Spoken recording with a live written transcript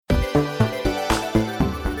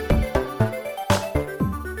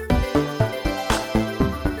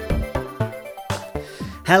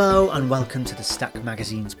Hello and welcome to the Stack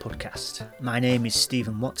Magazine's podcast. My name is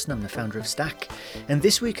Stephen Watson, I'm the founder of Stack, and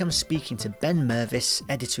this week I'm speaking to Ben Mervis,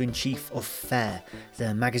 editor-in-chief of Fare,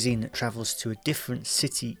 the magazine that travels to a different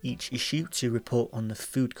city each issue to report on the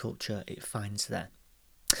food culture it finds there.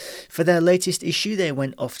 For their latest issue, they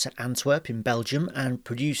went off to Antwerp in Belgium and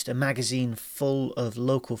produced a magazine full of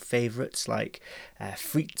local favourites like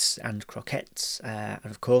frites and croquettes, and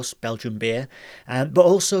of course Belgian beer, but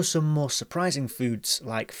also some more surprising foods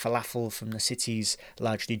like falafel from the city's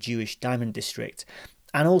largely Jewish Diamond District,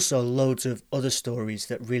 and also loads of other stories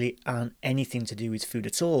that really aren't anything to do with food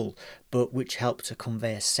at all, but which help to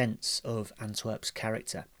convey a sense of Antwerp's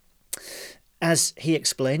character. As he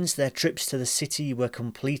explains, their trips to the city were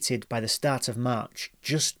completed by the start of March,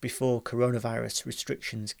 just before coronavirus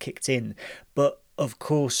restrictions kicked in. But of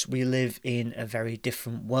course, we live in a very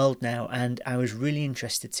different world now, and I was really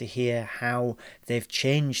interested to hear how they've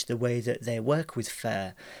changed the way that they work with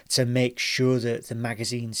Fare to make sure that the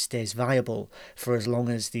magazine stays viable for as long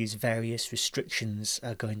as these various restrictions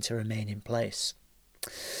are going to remain in place.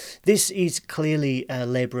 This is clearly a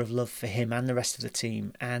labour of love for him and the rest of the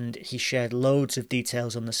team, and he shared loads of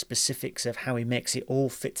details on the specifics of how he makes it all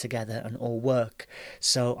fit together and all work.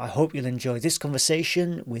 So I hope you'll enjoy this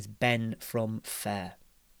conversation with Ben from Fare.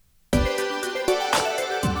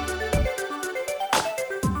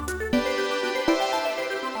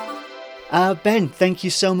 Ben, thank you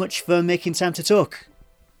so much for making time to talk.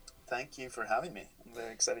 Thank you for having me. I'm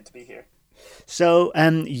very excited to be here. So,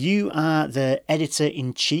 you are the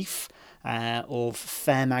editor-in-chief of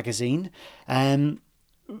Fare magazine.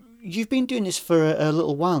 You've been doing this for a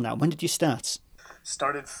little while now. When did you start?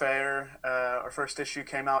 Started Fare. Our first issue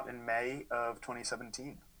came out in May of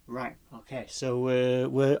 2017. Right. Okay. So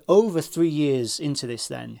we're over 3 years into this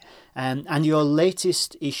then, and your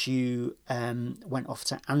latest issue went off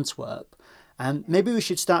to Antwerp. Maybe we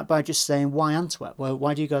should start by just saying why Antwerp. Well,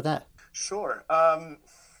 why do you go there? Sure.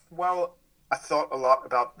 Well, I thought a lot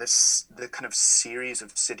about the kind of series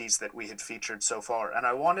of cities that we had featured so far, and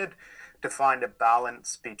I wanted to find a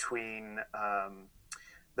balance between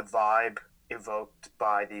the vibe evoked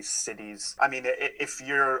by these cities. I mean, if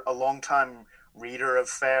you're a long-time reader of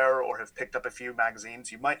Fare or have picked up a few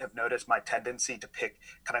magazines, you might have noticed my tendency to pick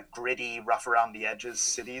kind of gritty, rough around the edges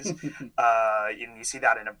cities. You see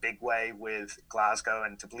that in a big way with Glasgow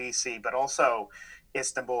and Tbilisi, but also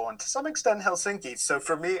Istanbul and to some extent Helsinki. So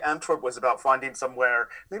for me, Antwerp was about finding somewhere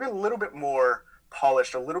maybe a little bit more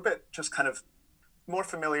polished, a little bit just kind of more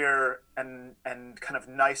familiar and kind of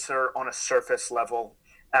nicer on a surface level,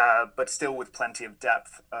 but still with plenty of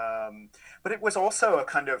depth. But it was also a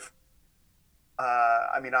kind of,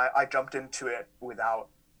 I jumped into it without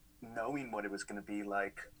knowing what it was going to be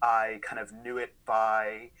like. I kind of knew it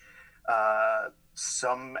by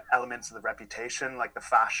some elements of the reputation, like the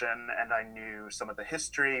fashion, and I knew some of the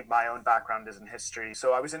history. My own background is in history,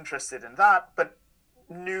 so I was interested in that, but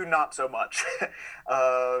knew not so much.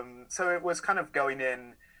 So it was kind of going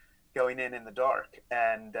in the dark,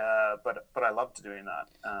 and but I loved doing that.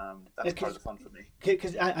 That's part of the fun for me.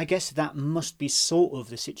 Because I guess that must be sort of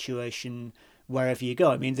the situation wherever you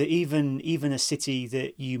go. I mean, that even a city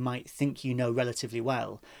that you might think you know relatively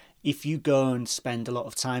well, if you go and spend a lot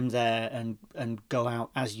of time there and go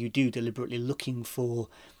out as you do deliberately looking for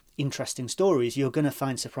interesting stories, you're going to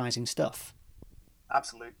find surprising stuff.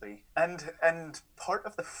 Absolutely. And part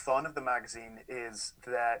of the fun of the magazine is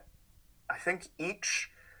that I think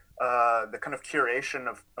each the kind of curation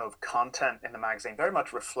of content in the magazine very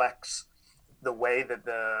much reflects the way that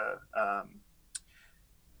the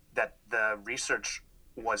research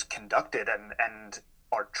was conducted and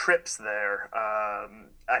our trips there. I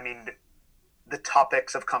mean, the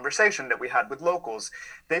topics of conversation that we had with locals,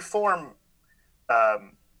 they form,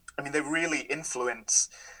 they really influence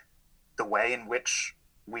the way in which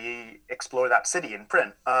we explore that city in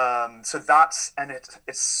print.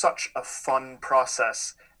 It's such a fun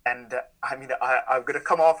process. And I'm going to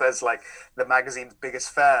come off as like the magazine's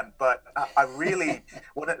biggest fan, but I really,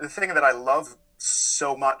 the thing that I love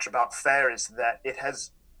so much about Fare is that it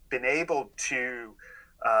has been able to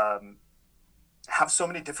have so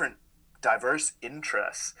many different diverse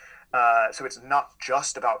interests. So it's not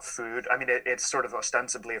just about food. I mean, it's sort of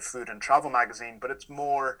ostensibly a food and travel magazine, but it's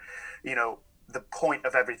more, the point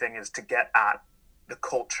of everything is to get at the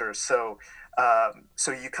culture. So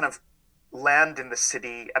you kind of land in the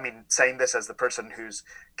city. I mean, saying this as the person who's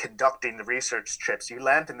conducting the research trips, you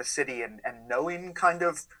land in the city and knowing kind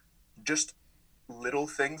of just little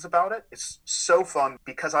things about it. It's so fun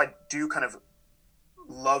because I do kind of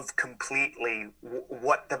love completely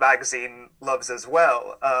what the magazine loves as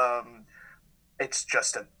well. It's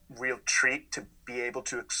just a real treat to be able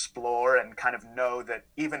to explore and kind of know that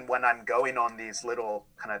even when I'm going on these little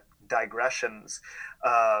kind of digressions,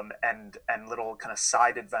 and little kind of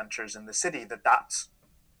side adventures in the city, that's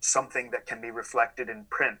something that can be reflected in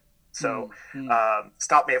print. So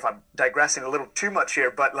stop me if I'm digressing a little too much here,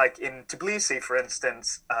 but like in Tbilisi, for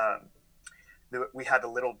instance, we had a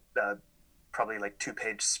little, probably like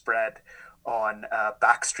 2-page spread on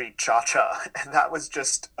Backstreet Cha Cha. And that was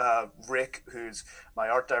just Rick, who's my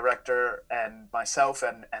art director, and myself,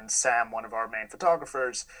 and Sam, one of our main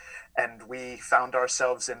photographers. And we found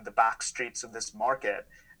ourselves in the back streets of this market,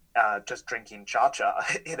 just drinking cha cha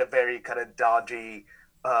in a very kind of dodgy,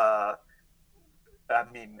 I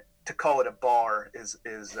mean, to call it a bar is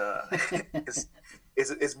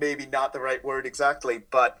maybe not the right word exactly,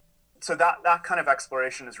 but so that kind of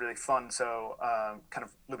exploration is really fun. So kind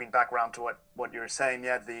of looping back around to what you were saying,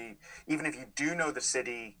 yeah, the even if you do know the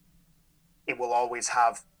city, it will always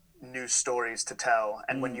have new stories to tell,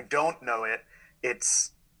 and when you don't know it,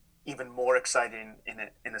 it's even more exciting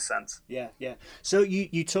in a sense. Yeah, yeah. So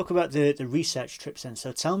you talk about the research trips then.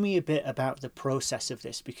 So tell me a bit about the process of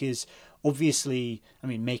this, because obviously, I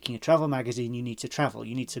mean, making a travel magazine, you need to travel,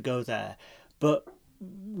 you need to go there. But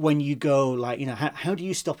when you go, like, how do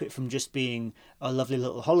you stop it from just being a lovely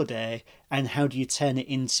little holiday, and how do you turn it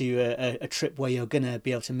into a trip where you're going to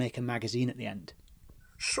be able to make a magazine at the end?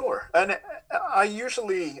 Sure. And I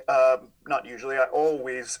usually, not usually, I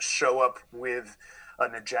always show up with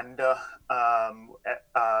an agenda. I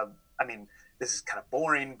mean, this is kind of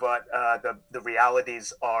boring, but the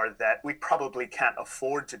realities are that we probably can't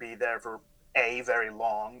afford to be there for A, very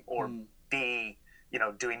long, or B,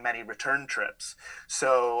 doing many return trips.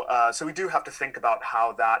 So we do have to think about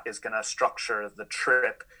how that is going to structure the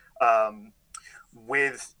trip.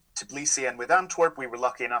 With Tbilisi and with Antwerp, we were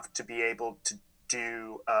lucky enough to be able to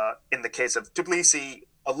do, in the case of Tbilisi,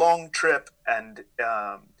 a long trip and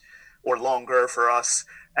or longer for us,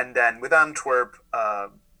 and then with Antwerp,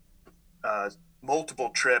 multiple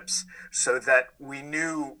trips, so that we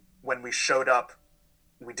knew when we showed up,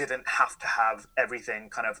 we didn't have to have everything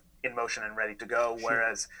kind of in motion and ready to go. Sure.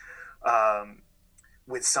 Whereas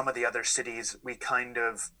with some of the other cities, we kind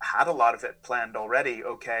of had a lot of it planned already.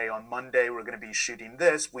 Okay, on Monday, we're going to be shooting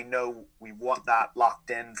this. We know we want that locked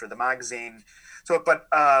in for the magazine. So, but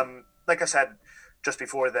like I said just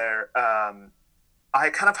before there, I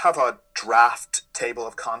kind of have a draft table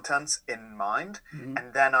of contents in mind,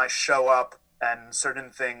 and then I show up, and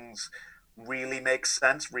certain things really make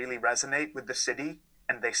sense, really resonate with the city,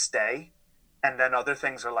 and they stay. And then other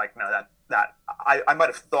things are like, no, that I might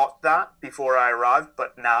have thought that before I arrived,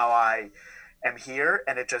 but now I am here,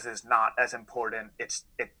 and it just is not as important. It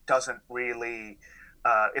doesn't really,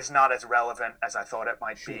 it's not as relevant as I thought it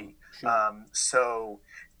might Sure, be. sure. So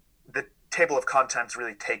the table of contents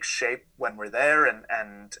really takes shape when we're there, and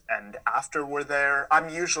after we're there. I'm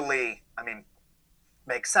usually, I mean,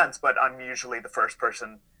 makes sense, but I'm usually the first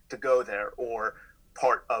person to go there, or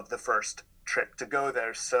part of the first trip to go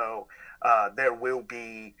there. So there will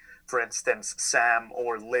be, for instance, Sam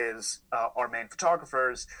or Liz, our main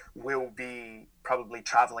photographers, will be probably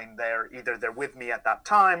traveling there. Either they're with me at that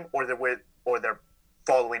time, or they're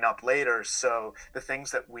following up later. So the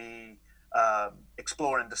things that we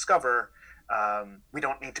explore and discover, we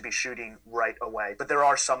don't need to be shooting right away. But there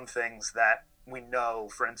are some things that we know.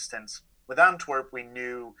 For instance, with Antwerp, we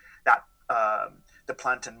knew that the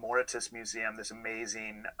Planten Moretus Museum, this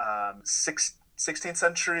amazing 16th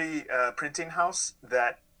century printing house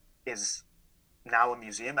that is now a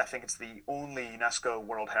museum. I think it's the only UNESCO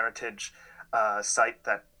World Heritage site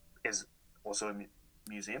that is also a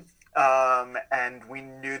museum. And we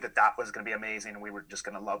knew that was going to be amazing. We were just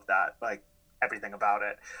going to love that, like everything about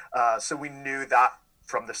it. So we knew that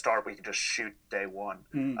from the start we could just shoot day one.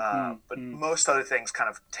 But most other things kind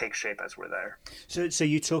of take shape as we're there. So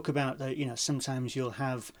you talk about that, sometimes you'll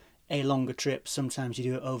have a longer trip, sometimes you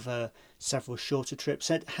do it over several shorter trips.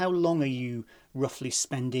 How long are you roughly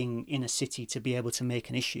spending in a city to be able to make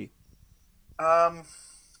an issue? Um,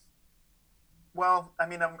 well, I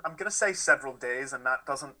mean, I'm going to say several days, and that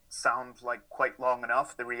doesn't sound like quite long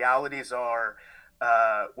enough. The realities are,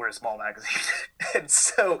 we're a small magazine, and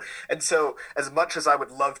so as much as I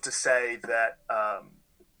would love to say that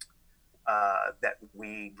that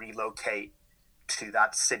we relocate to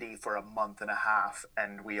that city for a month and a half,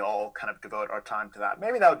 and we all kind of devote our time to that.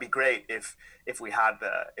 Maybe that would be great if we had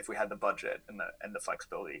the budget and the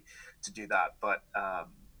flexibility to do that. But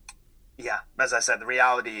yeah, as I said, the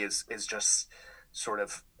reality is just sort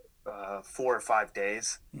of 4 or 5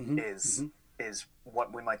 days is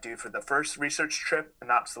what we might do for the first research trip, and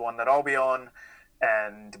that's the one that I'll be on.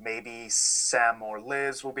 and maybe Sam or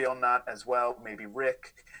Liz will be on that as well, maybe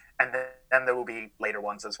Rick, and then there will be later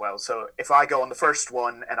ones as well. So if I go on the first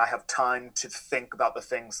one and I have time to think about the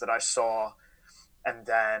things that I saw, and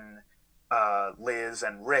then Liz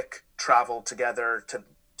and Rick travel together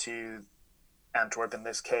to Antwerp in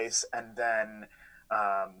this case, and then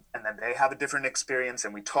they have a different experience,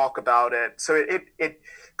 and we talk about it. So it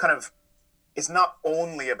kind of is not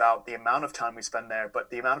only about the amount of time we spend there,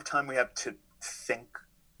 but the amount of time we have to think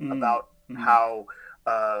about how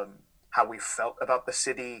we felt about the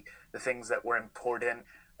city, the things that were important,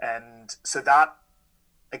 and so that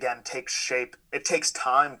again takes shape. It takes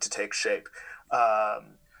time to take shape.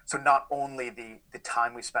 So not only the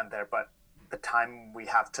time we spend there, but the time we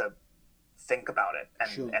have to think about it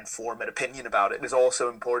and form an opinion about it is also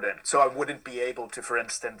important. So I wouldn't be able to, for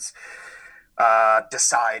instance,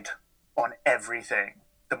 decide on everything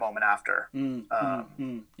the moment after.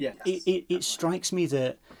 Yeah, it strikes me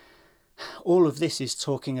that all of this is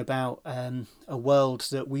talking about a world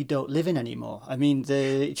that we don't live in anymore. I mean,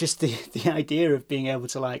 the idea of being able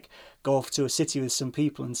to like go off to a city with some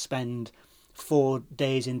people and spend 4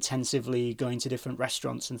 days intensively going to different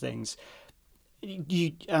restaurants and things.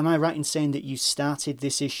 Am I right in saying that you started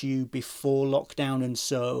this issue before lockdown, and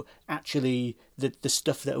so actually the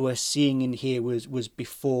stuff that we're seeing in here was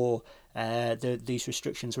before these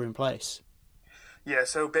restrictions were in place? Yeah,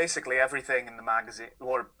 so basically everything in the magazine,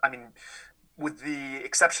 or I mean, with the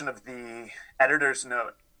exception of the editor's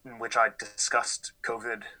note in which I discussed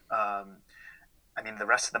COVID, I mean, the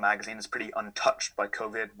rest of the magazine is pretty untouched by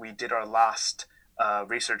COVID. We did our last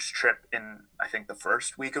research trip in, I think, the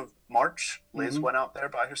first week of March. Liz went out there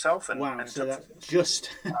by herself and So took that's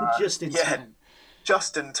just in time.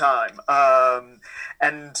 just in time.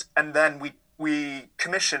 And then we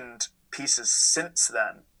commissioned pieces since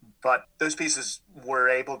then, but those pieces were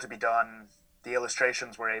able to be done. The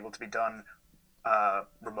illustrations were able to be done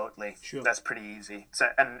remotely. Sure. That's pretty easy, so,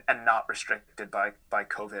 and not restricted by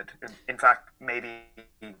COVID. In fact, maybe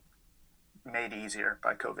made easier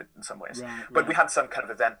by COVID in some ways. But we had some kind of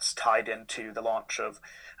events tied into the launch of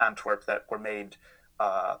Antwerp that were made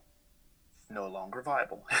no longer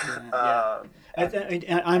viable.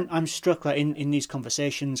 I'm struck like in these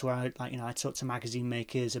conversations where I talk to magazine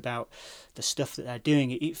makers about the stuff that they're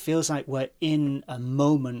doing. It feels like we're in a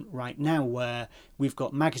moment right now where we've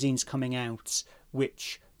got magazines coming out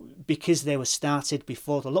which, because they were started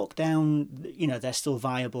before the lockdown, they're still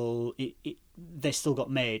viable. They still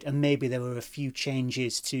got made, and maybe there were a few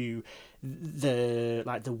changes to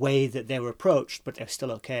the way that they were approached, but they're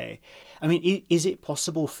still okay. I mean, is it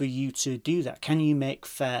possible for you to do that? Can you make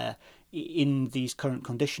Fair in these current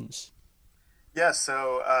conditions? Yeah,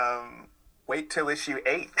 so wait till issue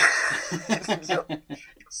 8. you'll, you'll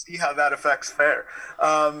see how that affects Fair.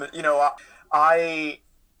 I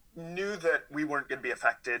knew that we weren't going to be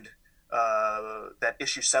affected, that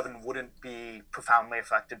issue 7 wouldn't be profoundly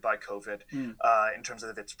affected by COVID in terms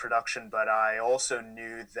of its production, but I also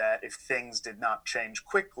knew that if things did not change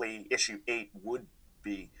quickly, issue 8 would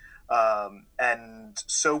be. And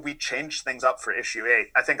so we changed things up for issue 8.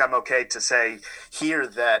 I think I'm okay to say here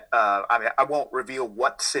that, I won't reveal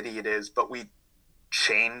what city it is, but we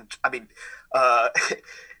changed.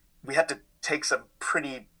 We had to make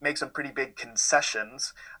some pretty big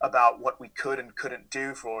concessions about what we could and couldn't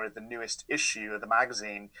do for the newest issue of the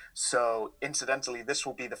magazine. So incidentally, this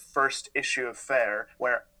will be the first issue of Fair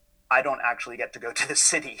where I don't actually get to go to the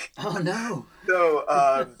city. Oh no!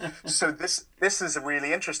 So this is a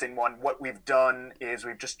really interesting one. What we've done is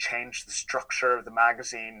we've just changed the structure of the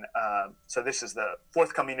magazine. So this is the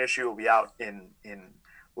forthcoming issue. Will be out in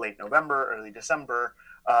late November, early December.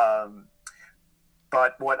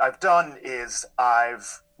 But what I've done is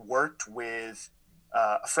I've worked with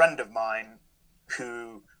a friend of mine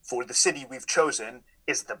who, for the city we've chosen,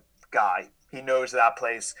 is the guy. He knows that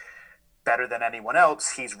place better than anyone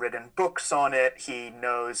else. He's written books on it. He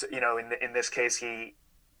knows, in this case, he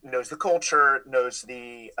knows the culture, knows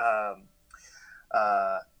the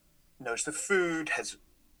food,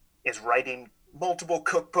 is writing multiple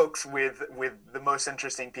cookbooks with the most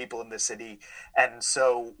interesting people in the city. And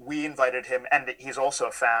so we invited him, and he's also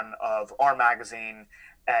a fan of our magazine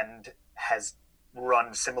and has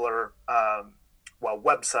run similar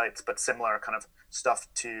websites, but similar kind of stuff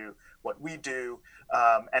to what we do.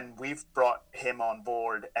 And we've brought him on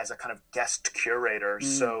board as a kind of guest curator.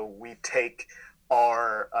 So we take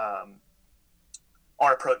our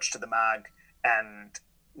approach to the mag, and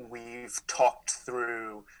we've talked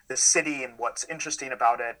through the city and what's interesting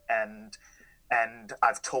about it, and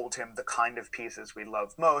I've told him the kind of pieces we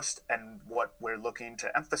love most and what we're looking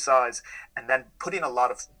to emphasize, and then putting a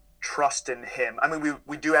lot of trust in him. I mean,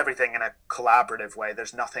 we do everything in a collaborative way.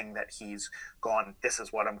 There's nothing that he's gone, this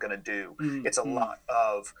is what I'm going to do. It's a lot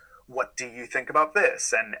of, what do you think about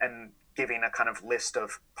this? And giving a kind of list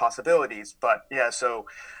of possibilities. But yeah, so,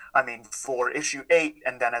 I mean, for issue 8,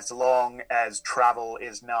 and then as long as travel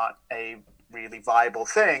is not a really viable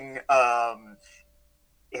thing,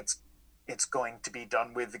 it's going to be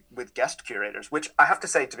done with guest curators, which I have to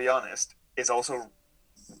say, to be honest, is also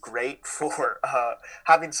great for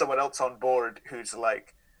having someone else on board who's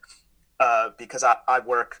like, because I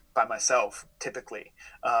work by myself typically,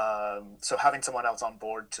 so having someone else on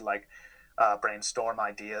board to like brainstorm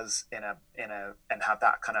ideas and have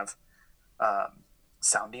that kind of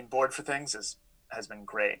sounding board for things has been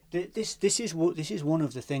great. This is one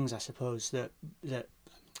of the things, I suppose, that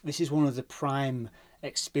this is one of the prime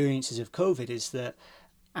experiences of COVID, is that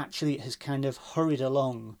actually it has kind of hurried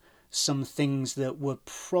along some things that were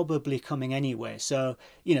probably coming anyway. So,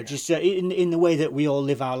 just in the way that we all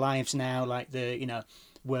live our lives now, like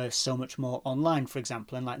we're so much more online, for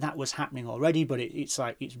example, and like that was happening already, but it's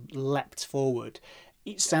like it's leapt forward.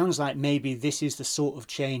 It sounds like maybe this is the sort of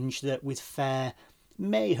change that with Fair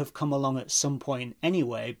may have come along at some point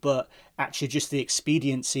anyway, but actually just the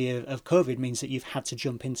expediency of COVID means that you've had to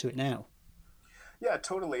jump into it now. Yeah,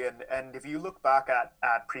 totally. And if you look back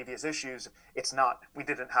at previous issues, it's not, we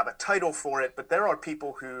didn't have a title for it, but there are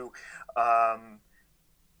people who have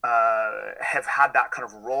had that kind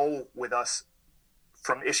of role with us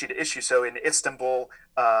from issue to issue. So in Istanbul,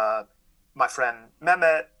 my friend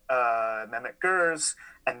Mehmet Gers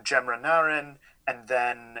and Cemre Narin, and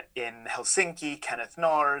then in Helsinki, Kenneth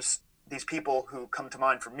Nars, these people who come to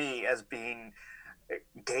mind for me as being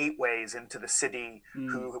gateways into the city,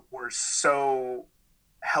 who were so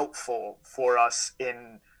helpful for us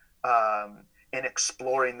in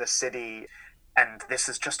exploring the city. And this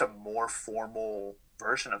is just a more formal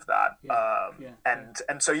version of that.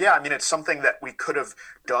 And so, yeah, I mean, it's something that we could have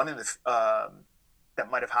done in the that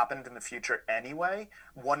might have happened in the future anyway.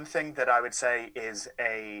 One thing that I would say is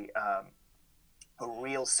a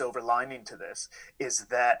real silver lining to this is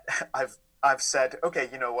that I've said, okay,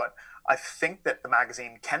 you know what? I think that the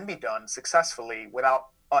magazine can be done successfully without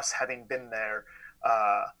us having been there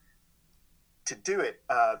to do it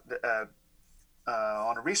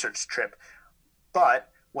on a research trip. But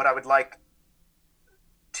what I would like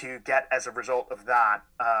to get as a result of that,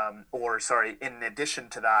 in addition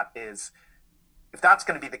to that, is if that's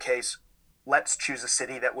going to be the case, let's choose a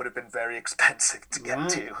city that would have been very expensive to get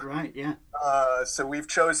to. Right, yeah. So we've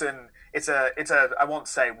chosen, it's a I won't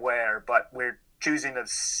say where, but we're choosing a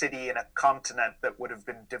city in a continent that would have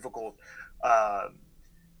been difficult,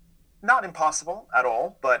 not impossible at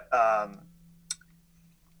all, but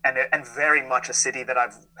and very much a city that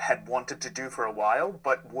I've had wanted to do for a while,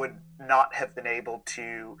 but would not have been able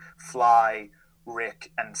to fly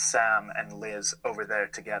Rick and Sam and Liz over there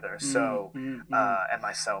together. So and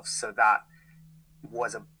myself. So that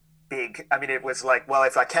was a big. I mean, it was like, well,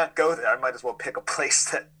 if I can't go there, I might as well pick a place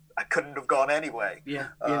that I couldn't have gone anyway. Yeah.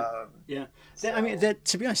 So, I mean,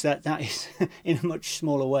 to be honest, that is in a much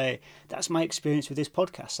smaller way. That's my experience with this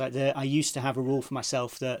podcast. Like, I used to have a rule for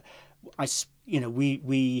myself that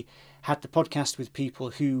we had the podcast with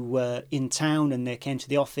people who were in town and they came to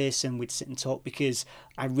the office and we'd sit and talk because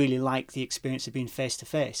I really like the experience of being face to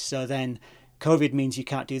face. So then COVID means you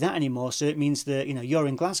can't do that anymore. So it means that, you're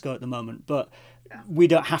in Glasgow at the moment, but we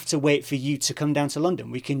don't have to wait for you to come down to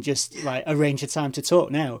London. We can just like arrange a time to talk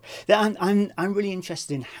now. I'm really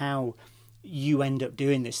interested in how you end up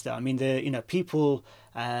doing this though. I mean, people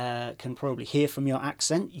can probably hear from your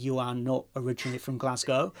accent. You are not originally from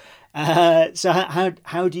Glasgow. So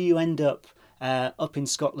how do you end up in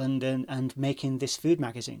Scotland and making this food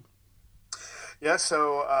magazine? Yeah,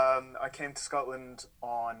 so I came to Scotland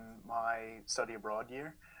on my study abroad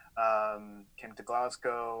year. Came to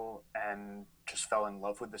Glasgow and just fell in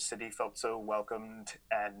love with the city, felt so welcomed,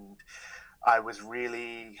 and I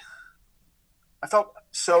felt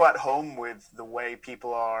so at home with the way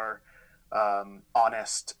people are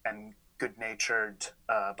honest and good-natured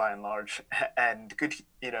by and large, and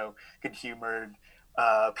good-humored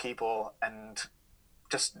people, and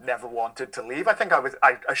just never wanted to leave. I think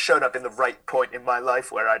I showed up in the right point in my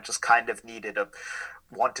life where I just kind of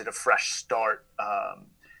wanted a fresh start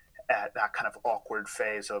at that kind of awkward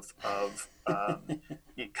phase of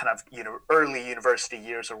kind of early university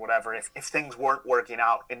years or whatever. If things weren't working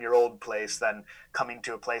out in your old place, then coming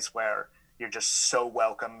to a place where you're just so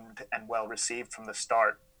welcomed and well received from the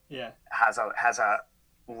start has a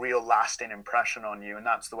real lasting impression on you, and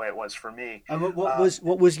that's the way it was for me. And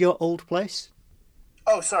what was your old place?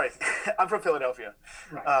 Oh, sorry, I'm from Philadelphia.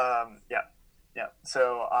 Right. Yeah. Yeah.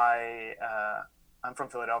 So I'm from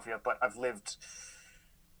Philadelphia, but I've lived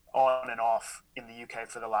on and off in the UK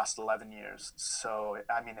for the last 11 years. So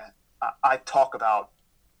I mean, I talk about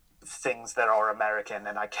things that are American,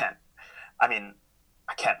 and I mean,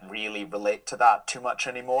 I can't really relate to that too much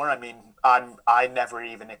anymore. I mean, I never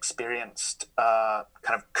even experienced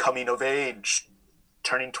kind of coming of age,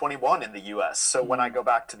 turning 21 in the US. So when I go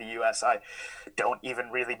back to the US, I don't even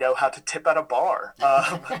really know how to tip at a bar.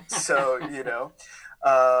 So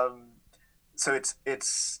um, so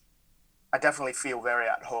it's I definitely feel very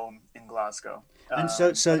at home in Glasgow. And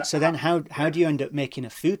so so But so then how do you end up making a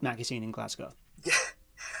food magazine in Glasgow?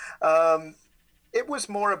 um, it was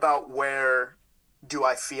more about where do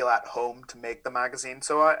I feel at home to make the magazine.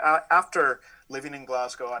 So after living in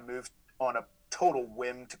Glasgow, I moved on a total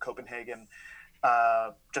whim to Copenhagen,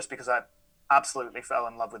 just because I absolutely fell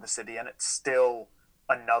in love with the city, and it's still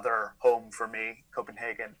another home for me,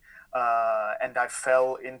 Copenhagen. And I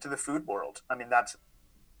fell into the food world. I mean, that's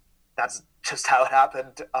just how it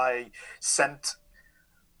happened. Sent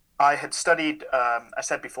I had studied, I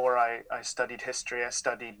said before, I studied history, I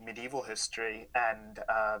studied medieval history, and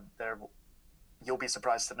there, you'll be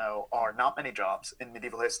surprised to know, are not many jobs in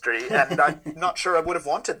medieval history, and I'm not sure I would have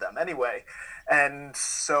wanted them anyway. And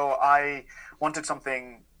so I wanted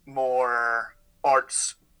something more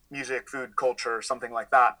arts, music, food, culture, something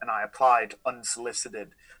like that, and I applied unsolicited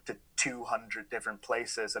to 200 different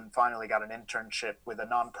places and finally got an internship with a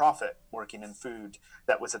nonprofit working in food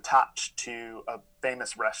that was attached to a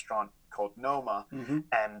famous restaurant called Noma. Mm-hmm.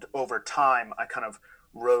 And over time, I kind of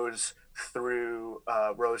rose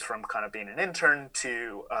rose from kind of being an intern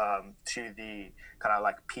to the kind of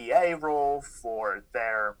like PA role for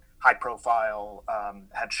their high profile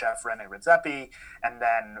head chef Rene Redzepi, and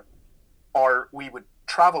then we would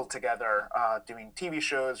travel together doing TV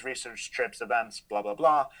shows, research trips, events, blah blah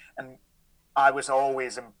blah. And I was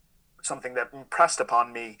always something that impressed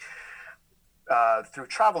upon me through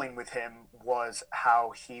traveling with him was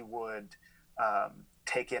how he would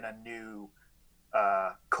take in a new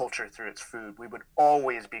culture through its food. We would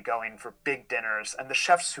always be going for big dinners, and the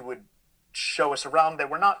chefs who would show us around, they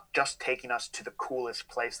were not just taking us to the coolest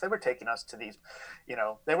place. They were taking us to these,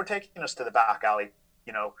 they were taking us to the back alley,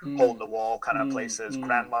 hole in Mm, the wall kind of mm, places, mm.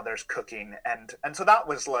 grandmother's cooking, and so that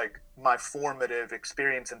was like my formative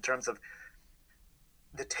experience in terms of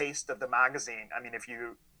the taste of the magazine. I mean, if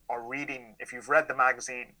you've read the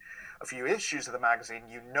magazine, a few issues of the magazine,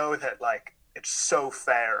 you know that like it's so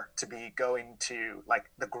fair to be going to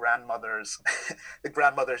like the grandmother's the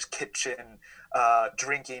grandmother's kitchen,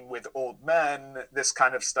 drinking with old men, this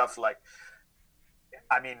kind of stuff. Like,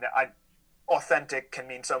 I mean, I authentic can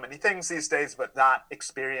mean so many things these days, but that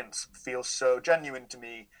experience feels so genuine to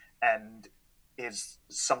me and is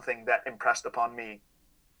something that impressed upon me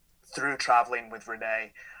through traveling with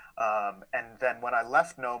Renee. And then when I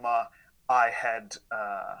left Noma, I had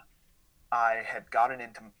uh, I had gotten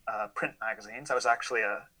into print magazines. I was actually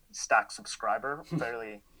a Stack subscriber,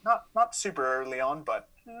 fairly not super early on, but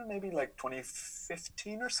maybe like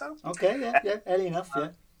 2015 or so, Okay, yeah, and yeah, early enough, yeah.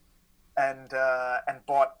 and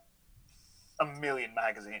bought a million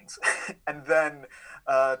magazines, and then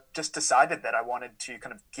just decided that I wanted to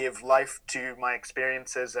kind of give life to my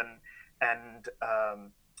experiences and and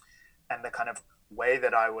the kind of way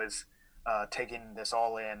that I was taking this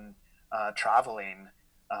all in, traveling.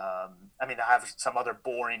 I mean, I have some other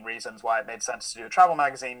boring reasons why it made sense to do a travel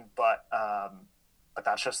magazine, but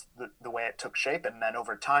that's just the way it took shape. And then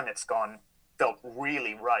over time, felt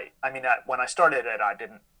really right. I mean, when I started it, I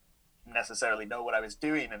didn't necessarily know what I was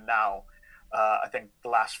doing, and now I think the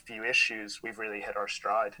last few issues we've really hit our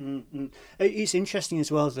stride. Mm-hmm. It's interesting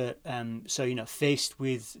as well that so faced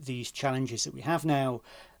with these challenges that we have now,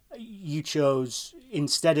 you chose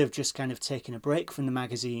instead of just kind of taking a break from the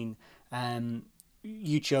magazine, um,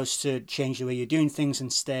 you chose to change the way you're doing things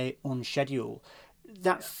and stay on schedule.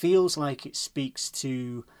 That Yeah. feels like it speaks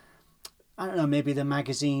to, I don't know, maybe the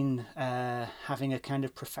magazine having a kind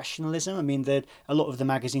of professionalism. I mean, a lot of the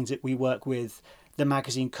magazines that we work with, the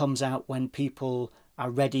magazine comes out when people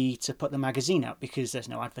are ready to put the magazine out because there's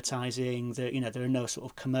no advertising. There are no sort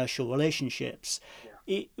of commercial relationships.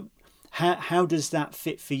 Yeah. It, how does that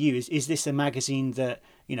fit for you? Is this a magazine that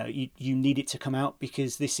you need it to come out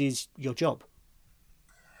because this is your job?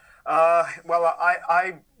 Well,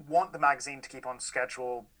 I want the magazine to keep on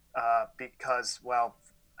schedule because, well,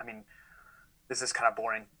 I mean, this is kind of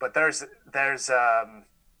boring, but I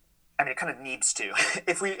mean, it kind of needs to.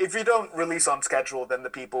 If we don't release on schedule, then the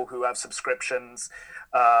people who have subscriptions,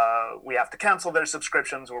 we have to cancel their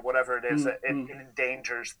subscriptions or whatever it is. It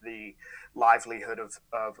endangers the livelihood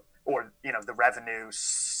of or the revenue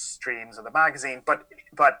streams of the magazine, but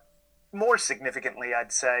more significantly,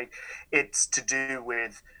 I'd say it's to do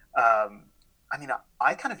with.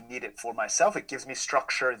 I kind of need it for myself. It gives me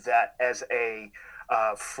structure that, as a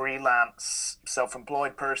freelance,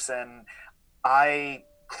 self-employed person, I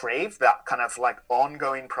crave that kind of like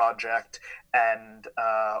ongoing project. And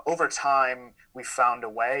over time, we found a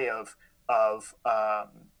way of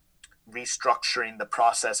restructuring the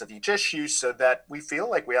process of each issue so that we feel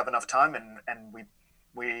like we have enough time, and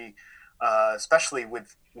we especially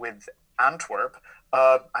with Antwerp,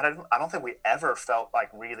 I don't think we ever felt like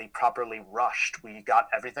really properly rushed. We got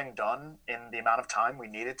everything done in the amount of time we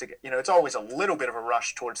needed to get. It's always a little bit of a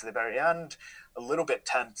rush towards the very end, a little bit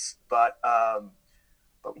tense, but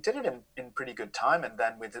we did it in pretty good time. And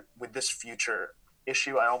then with this future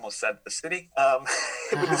issue, I almost said the city.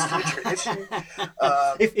 With this future issue,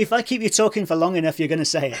 if I keep you talking for long enough, you're going to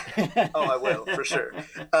say it. Oh, I will, for sure.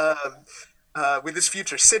 With this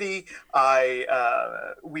future city,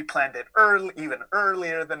 we planned it even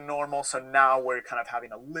earlier than normal. So now we're kind of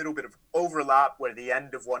having a little bit of overlap, where the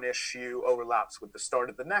end of one issue overlaps with the start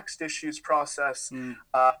of the next issue's process,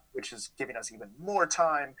 which is giving us even more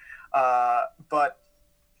time. But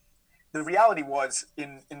the reality was,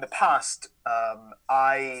 in the past,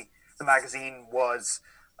 the magazine was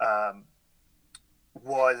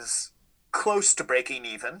close to breaking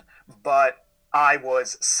even, but I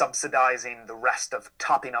was subsidizing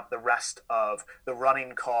topping up the rest of the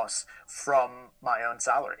running costs from my own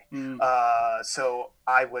salary. So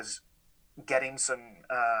I was getting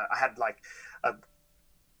I had like a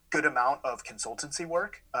good amount of consultancy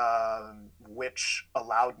work, which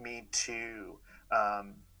allowed me to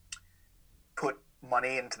put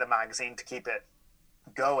money into the magazine to keep it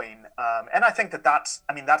going. And I think that's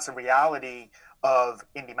a reality of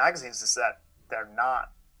indie magazines, is that they're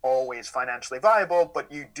not always financially viable,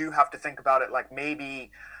 but you do have to think about it like maybe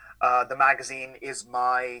the magazine is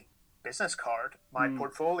my business card, my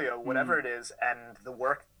portfolio, whatever it is, and the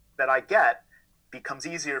work that I get becomes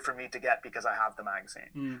easier for me to get because I have the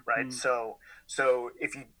magazine, right? So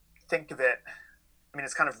if you think of it,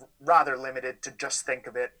 it's kind of rather limited to just think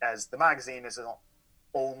of it as the magazine is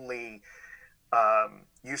only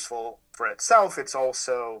useful for itself. It's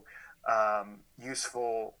also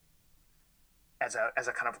useful as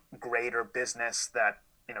a kind of greater business that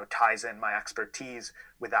ties in my expertise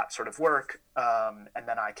with that sort of work, and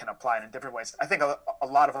then I can apply it in different ways. I think a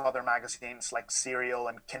lot of other magazines like Serial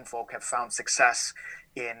and Kinfolk have found success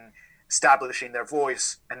in establishing their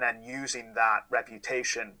voice and then using that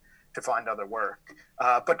reputation to find other work.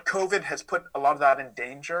 But COVID has put a lot of that in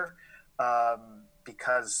danger,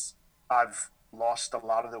 because I've lost a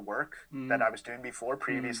lot of the work that I was doing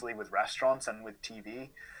previously with restaurants and with TV.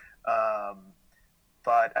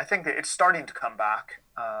 But I think it's starting to come back.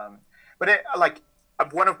 But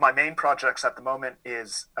one of my main projects at the moment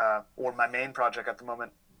is I'm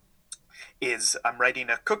writing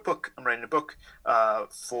a cookbook. I'm writing a book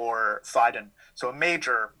for Phaidon, so a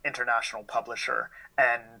major international publisher.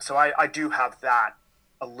 And so I do have that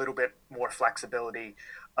a little bit more flexibility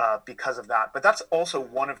because of that. But that's also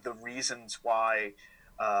one of the reasons why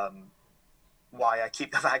I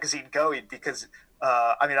keep the magazine going, because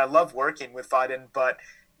I love working with Phaidon, but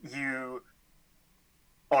you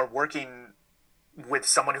are working with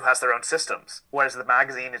someone who has their own systems, whereas the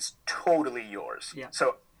magazine is totally yours. Yeah.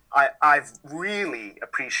 So I've really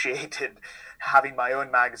appreciated having my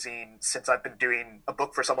own magazine since I've been doing a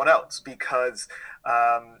book for someone else, because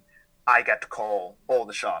I get to call all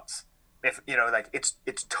the shots. If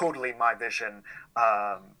it's totally my vision.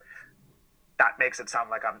 That makes it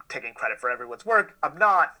sound like I'm taking credit for everyone's work. I'm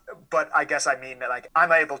not, but I guess I mean that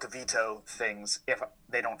I'm able to veto things if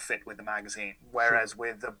they don't fit with the magazine. Whereas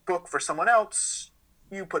with a book for someone else,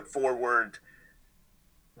 you put forward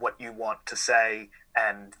what you want to say,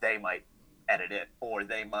 and they might edit it, or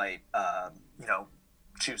they might,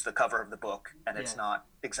 choose the cover of the book, and it's not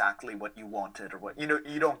exactly what you wanted, or what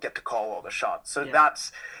you don't get to call all the shots. So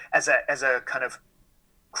that's as a kind of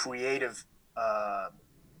creative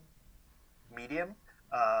medium,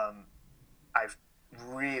 I've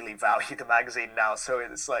really valued the magazine now. So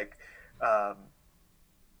it's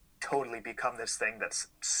totally become this thing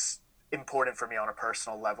that's important for me on a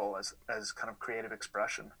personal level as kind of creative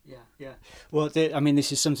expression. Yeah. Well,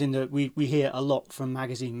 this is something that we hear a lot from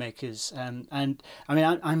magazine makers, and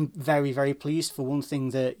I'm very, very pleased, for one thing,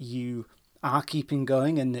 that you are keeping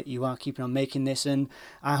going and that you are keeping on making this, and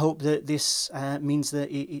I hope that this means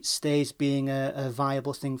that it stays being a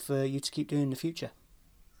viable thing for you to keep doing in the future.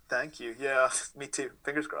 Thank you. Yeah, me too.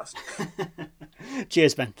 Fingers crossed.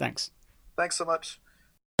 Cheers, Ben. Thanks so much.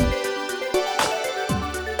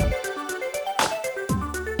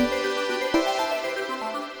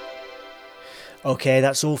 Okay,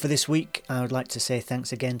 that's all for this week. I would like to say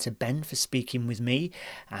thanks again to Ben for speaking with me,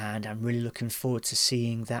 and I'm really looking forward to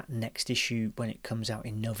seeing that next issue when it comes out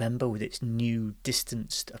in November with its new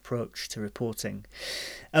distanced approach to reporting.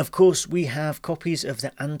 Of course, we have copies of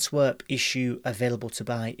the Antwerp issue available to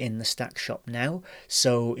buy in the Stack shop now,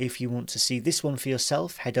 so if you want to see this one for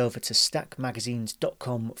yourself, head over to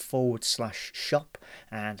stackmagazines.com/shop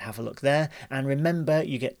and have a look there. And remember,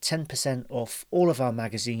 you get 10% off all of our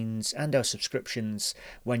magazines and our subscriptions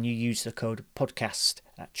when you use the code podcast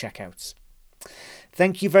at checkout.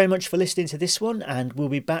 Thank you very much for listening to this one, and we'll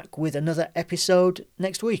be back with another episode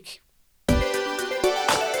next week.